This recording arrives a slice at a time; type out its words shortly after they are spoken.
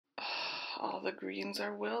All the greens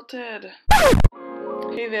are wilted.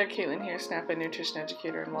 Hey there, Caitlin here, Snap-It Nutrition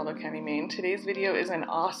Educator in Waldo County, Maine. Today's video is an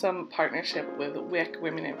awesome partnership with WIC,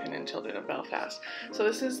 Women, Infant and Children of Belfast. So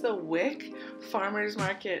this is the WIC Farmers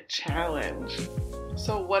Market Challenge.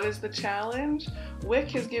 So what is the challenge? WIC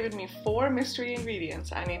has given me 4 mystery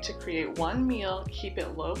ingredients. I need to create one meal, keep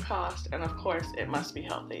it low cost, and of course it must be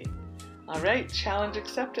healthy. Alright, challenge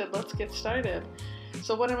accepted. Let's get started.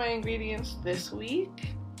 So what are my ingredients this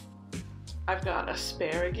week? I've got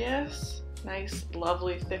asparagus, nice,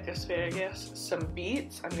 lovely, thick asparagus, some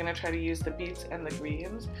beets. I'm going to try to use the beets and the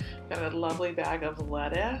greens. Got a lovely bag of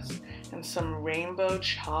lettuce and some rainbow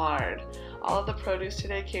chard. All of the produce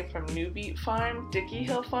today came from New Beet Farm, Dickey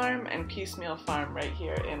Hill Farm, and Piecemeal Farm right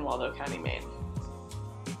here in Waldo County, Maine.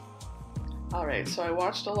 Alright, so I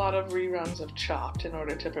watched a lot of reruns of Chopped in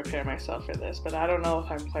order to prepare myself for this, but I don't know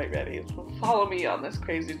if I'm quite ready. Follow me on this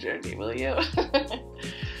crazy journey, will you?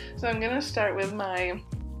 So I'm going to start with my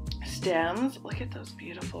stems. Look at those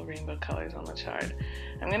beautiful rainbow colors on the chard.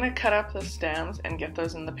 I'm going to cut up the stems and get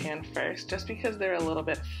those in the pan first, just because they're a little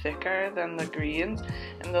bit thicker than the greens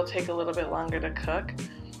and they'll take a little bit longer to cook.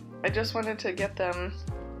 I just wanted to get them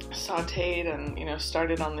sauteed and,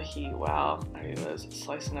 started on the heat while I was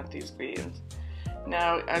slicing up these greens.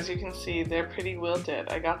 Now, as you can see, they're pretty wilted.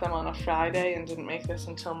 I got them on a Friday and didn't make this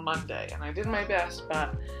until Monday, and I did my best,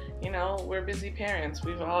 but we're busy parents.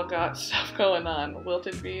 We've all got stuff going on.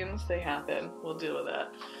 Wilted greens, they happen. We'll deal with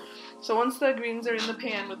that. So once the greens are in the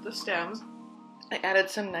pan with the stems, I added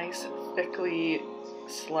some nice thickly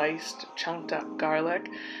sliced, chunked up garlic.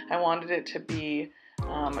 I wanted it to be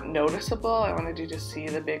noticeable. I wanted you to see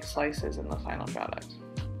the big slices in the final product.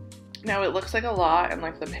 Now it looks like a lot and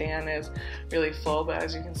like the pan is really full, but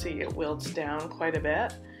as you can see it wilts down quite a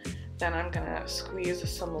bit. Then I'm gonna squeeze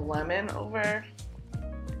some lemon over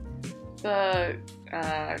the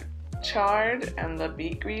chard, and the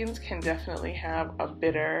beet greens can definitely have a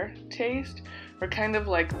bitter taste. We're kind of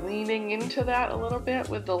like leaning into that a little bit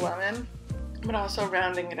with the lemon, but also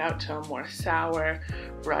rounding it out to a more sour,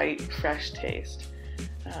 bright, fresh taste.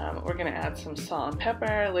 We're going to add some salt and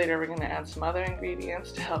pepper. Later we're going to add some other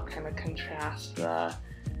ingredients to help kind of contrast the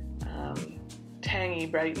tangy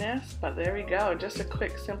brightness, but there we go, just a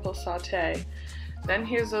quick simple saute. Then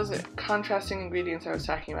here's those contrasting ingredients I was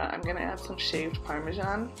talking about. I'm going to add some shaved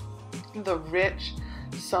Parmesan. The rich,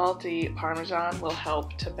 salty Parmesan will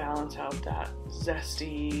help to balance out that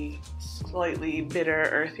zesty, slightly bitter,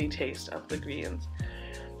 earthy taste of the greens.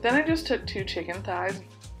 Then I just took 2 chicken thighs,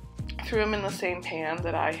 threw them in the same pan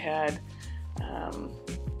that I had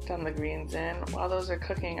done the greens in. While those are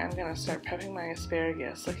cooking, I'm going to start prepping my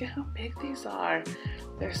asparagus. Look at how big these are.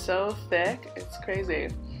 They're so thick, it's crazy.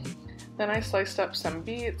 Then I sliced up some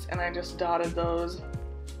beets and I just dotted those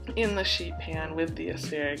in the sheet pan with the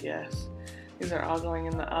asparagus. These are all going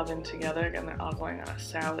in the oven together and they're all going on a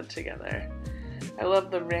salad together. I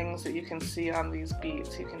love the rings that you can see on these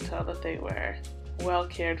beets. You can tell that they were well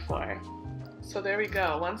cared for. So there we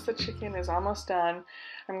go. Once the chicken is almost done,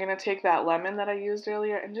 I'm going to take that lemon that I used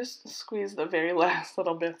earlier and just squeeze the very last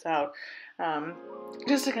little bits out,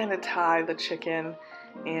 just to kind of tie the chicken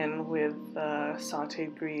in with the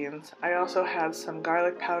sauteed greens. I also had some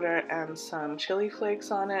garlic powder and some chili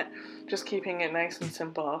flakes on it, just keeping it nice and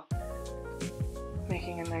simple,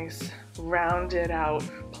 making a nice rounded out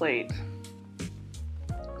plate.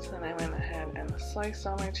 So then I went ahead and sliced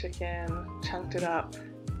all my chicken, chunked it up.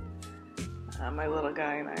 My little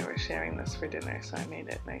guy and I were sharing this for dinner, so I made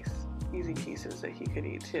it nice, easy pieces that he could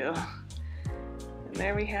eat too. And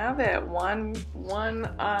there we have it, one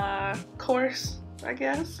course, I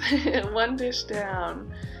guess, one dish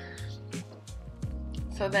down.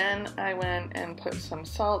 So then I went and put some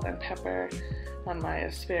salt and pepper on my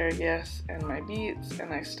asparagus and my beets,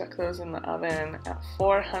 and I stuck those in the oven at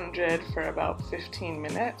 400 for about 15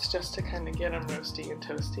 minutes just to kind of get them roasty and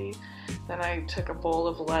toasty. Then I took a bowl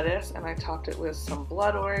of lettuce and I topped it with some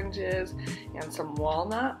blood oranges and some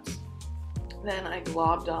walnuts. Then I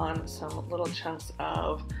globbed on some little chunks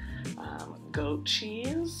of goat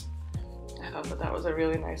cheese. I thought that was a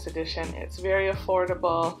really nice addition. It's very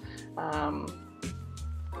affordable.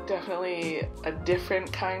 Definitely a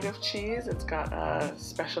different kind of cheese. It's got a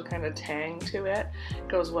special kind of tang to it. It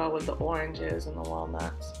goes well with the oranges and the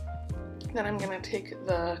walnuts. Then I'm going to take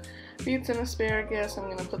the beets and asparagus. I'm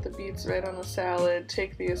going to put the beets right on the salad,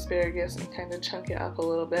 take the asparagus and kind of chunk it up a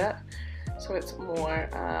little bit so it's more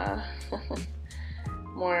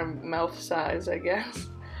more mouth size, I guess.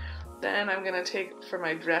 Then I'm going to take, for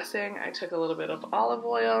my dressing, I took a little bit of olive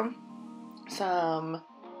oil, some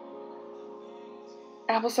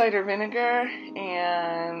apple cider vinegar,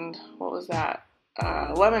 and what was that?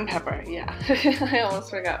 lemon pepper, yeah. I almost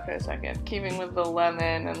forgot for a second. Keeping with the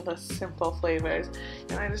lemon and the simple flavors.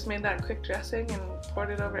 And I just made that quick dressing and poured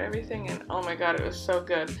it over everything, and oh my god, it was so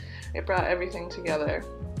good. It brought everything together.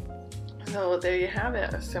 So there you have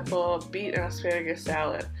it, a simple beet and asparagus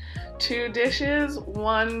salad. 2 dishes,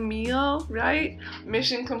 1 meal, right?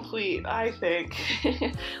 Mission complete, I think.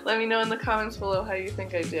 Let me know in the comments below how you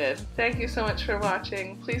think I did. Thank you so much for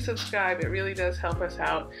watching. Please subscribe, it really does help us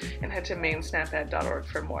out. And head to mainsnaped.org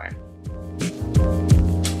for more.